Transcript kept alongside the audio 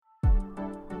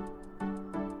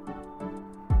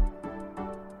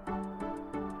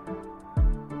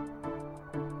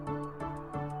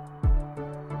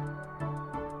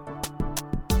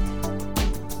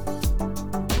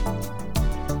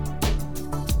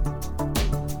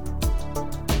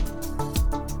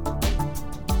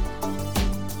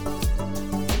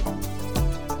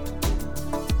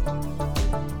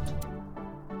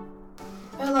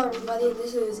Hey,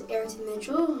 this is Ayrton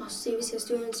Mitchell, CBC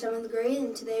student in 7th grade,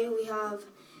 and today we have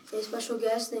a special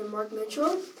guest named Mark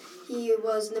Mitchell. He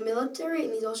was in the military,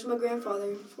 and he's also my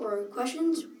grandfather. For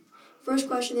questions, first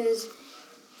question is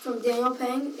from Daniel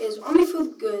Pang, is Army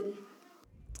food good?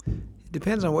 It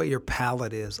depends on what your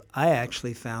palate is. I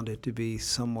actually found it to be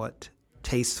somewhat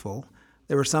tasteful.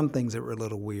 There were some things that were a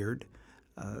little weird,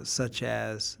 such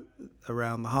as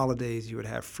around the holidays you would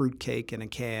have fruit cake in a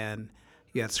can,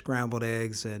 you had scrambled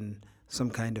eggs and some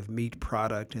kind of meat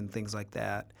product and things like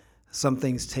that. Some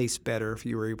things taste better if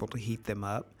you were able to heat them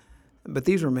up. But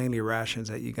these were mainly rations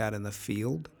that you got in the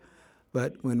field.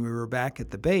 But when we were back at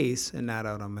the base and not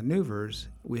out on maneuvers,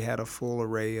 we had a full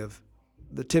array of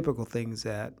the typical things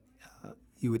that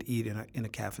you would eat in a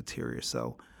cafeteria.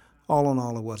 So all in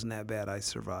all, it wasn't that bad. I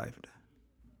survived.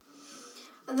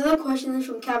 Another question is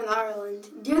from Cabin Ireland.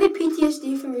 Do you have any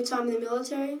PTSD from your time in the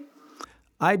military?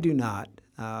 I do not.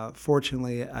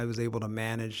 Fortunately, I was able to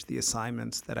manage the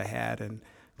assignments that I had and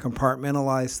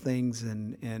compartmentalize things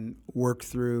and work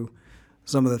through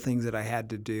some of the things that I had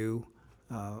to do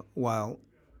while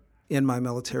in my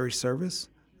military service.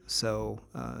 So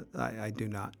I do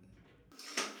not.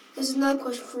 This is another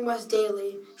question from Wes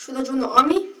Daly. Should I join the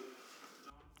Army?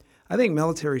 I think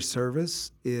military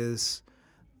service is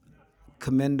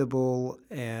commendable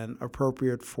and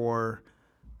appropriate for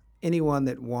anyone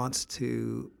that wants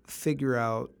to figure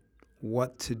out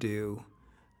what to do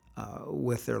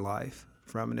with their life.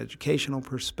 From an educational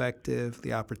perspective,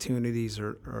 the opportunities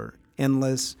are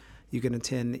endless. You can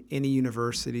attend any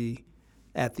university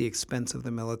at the expense of the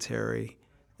military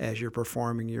as you're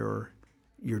performing your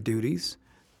duties.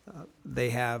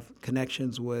 They have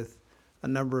connections with a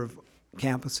number of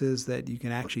campuses that you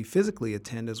can actually physically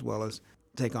attend, as well as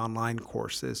take online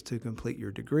courses to complete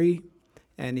your degree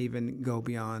and even go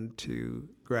beyond to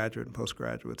graduate and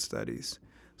postgraduate studies.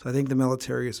 So I think the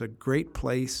military is a great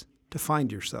place to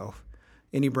find yourself.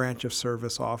 Any branch of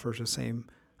service offers the same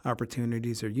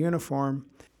opportunities or uniform,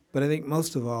 but I think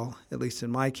most of all, at least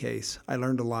in my case, I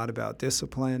learned a lot about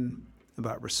discipline,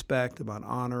 about respect, about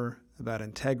honor, about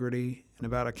integrity, and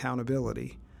about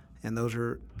accountability. And those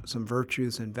are some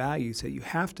virtues and values that you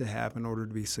have to have in order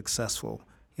to be successful.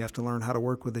 You have to learn how to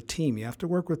work with a team. You have to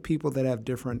work with people that have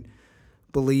different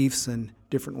beliefs and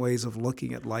different ways of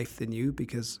looking at life than you,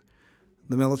 because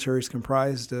the military is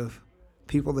comprised of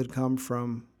people that come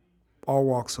from all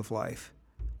walks of life.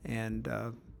 And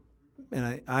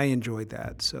I enjoyed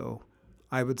that. So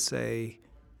I would say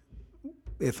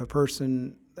if a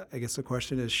person, I guess the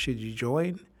question is, should you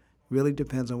join? Really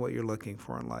depends on what you're looking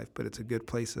for in life, but it's a good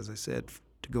place, as I said,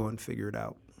 to go and figure it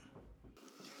out.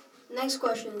 Next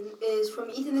question is from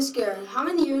Ethan Iscara. How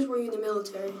many years were you in the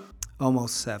military?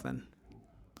 Almost 7.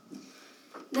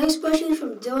 Next question is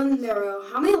from Dylan Merrow.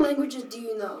 How many languages do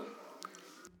you know?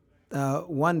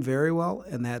 One very well,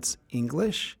 and that's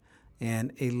English,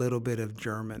 and a little bit of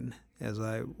German, as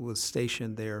I was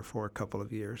stationed there for a couple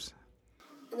of years.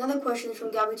 Another question is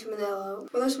from Gabby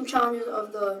Tumanello. What are some challenges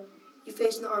you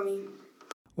faced in the Army?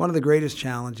 One of the greatest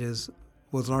challenges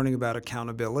was learning about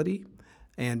accountability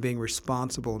and being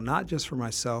responsible not just for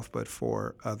myself but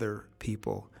for other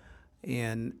people,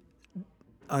 and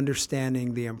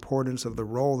understanding the importance of the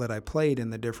role that I played in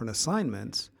the different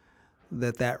assignments,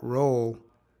 that role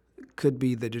could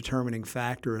be the determining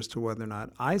factor as to whether or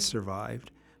not I survived,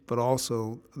 but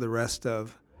also the rest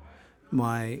of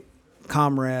my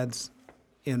comrades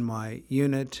in my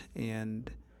unit.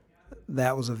 And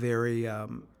that was a very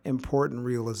important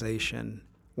realization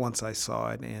once I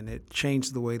saw it, and it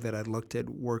changed the way that I looked at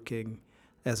working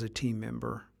as a team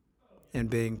member and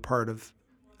being part of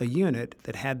a unit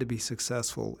that had to be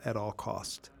successful at all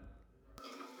costs.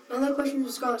 Another question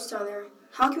from Scarlett Steiner.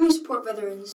 How can we support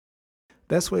veterans?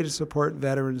 Best way to support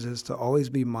veterans is to always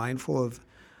be mindful of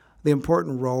the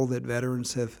important role that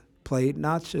veterans have played,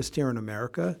 not just here in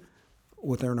America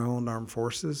with our own armed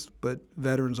forces, but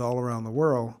veterans all around the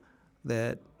world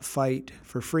that fight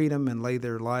for freedom and lay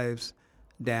their lives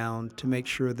down to make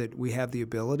sure that we have the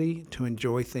ability to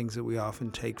enjoy things that we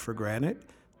often take for granted.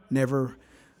 Never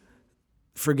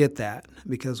forget that,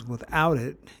 because without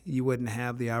it, you wouldn't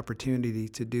have the opportunity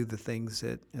to do the things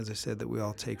that, as I said, that we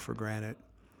all take for granted.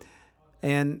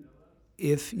 And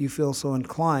if you feel so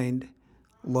inclined,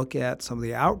 look at some of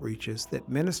the outreaches that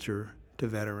minister to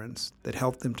veterans, that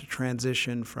help them to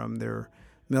transition from their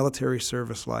military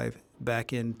service life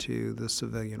back into the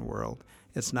civilian world.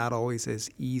 It's not always as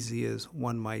easy as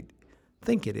one might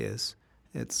think it is.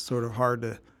 It's sort of hard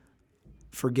to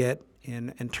forget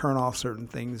and turn off certain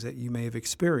things that you may have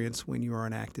experienced when you are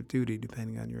on active duty,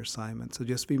 depending on your assignment. So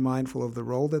just be mindful of the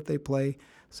role that they play,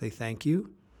 say thank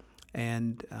you,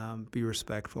 and be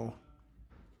respectful.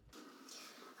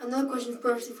 Another question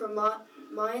personally from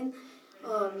mine.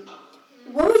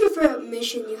 What was your favorite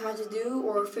mission you had to do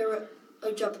or favorite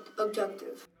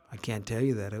objective? I can't tell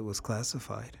you that. It was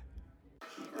classified.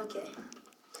 Okay.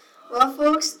 Well,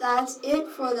 folks, that's it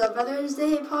for the Veterans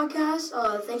Day podcast.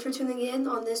 Thanks for tuning in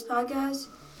on this podcast.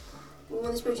 We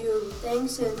want to spread you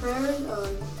thanks and prayers.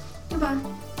 Goodbye.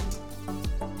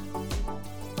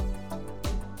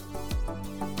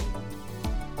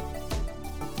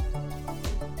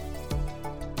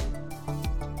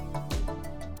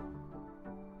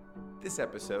 This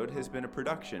episode has been a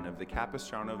production of the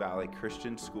Capistrano Valley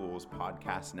Christian Schools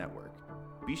Podcast Network.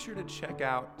 Be sure to check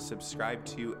out, subscribe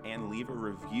to, and leave a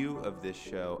review of this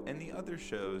show and the other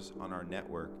shows on our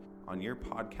network on your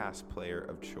podcast player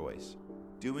of choice.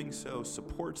 Doing so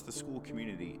supports the school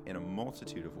community in a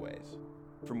multitude of ways.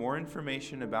 For more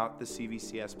information about the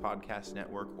CVCS Podcast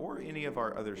Network or any of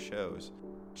our other shows,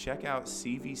 check out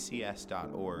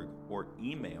cvcs.org or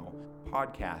email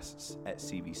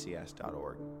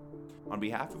podcasts@cvcs.org. On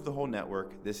behalf of the whole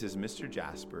network, this is Mr.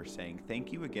 Jasper saying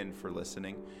thank you again for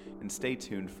listening and stay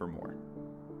tuned for more.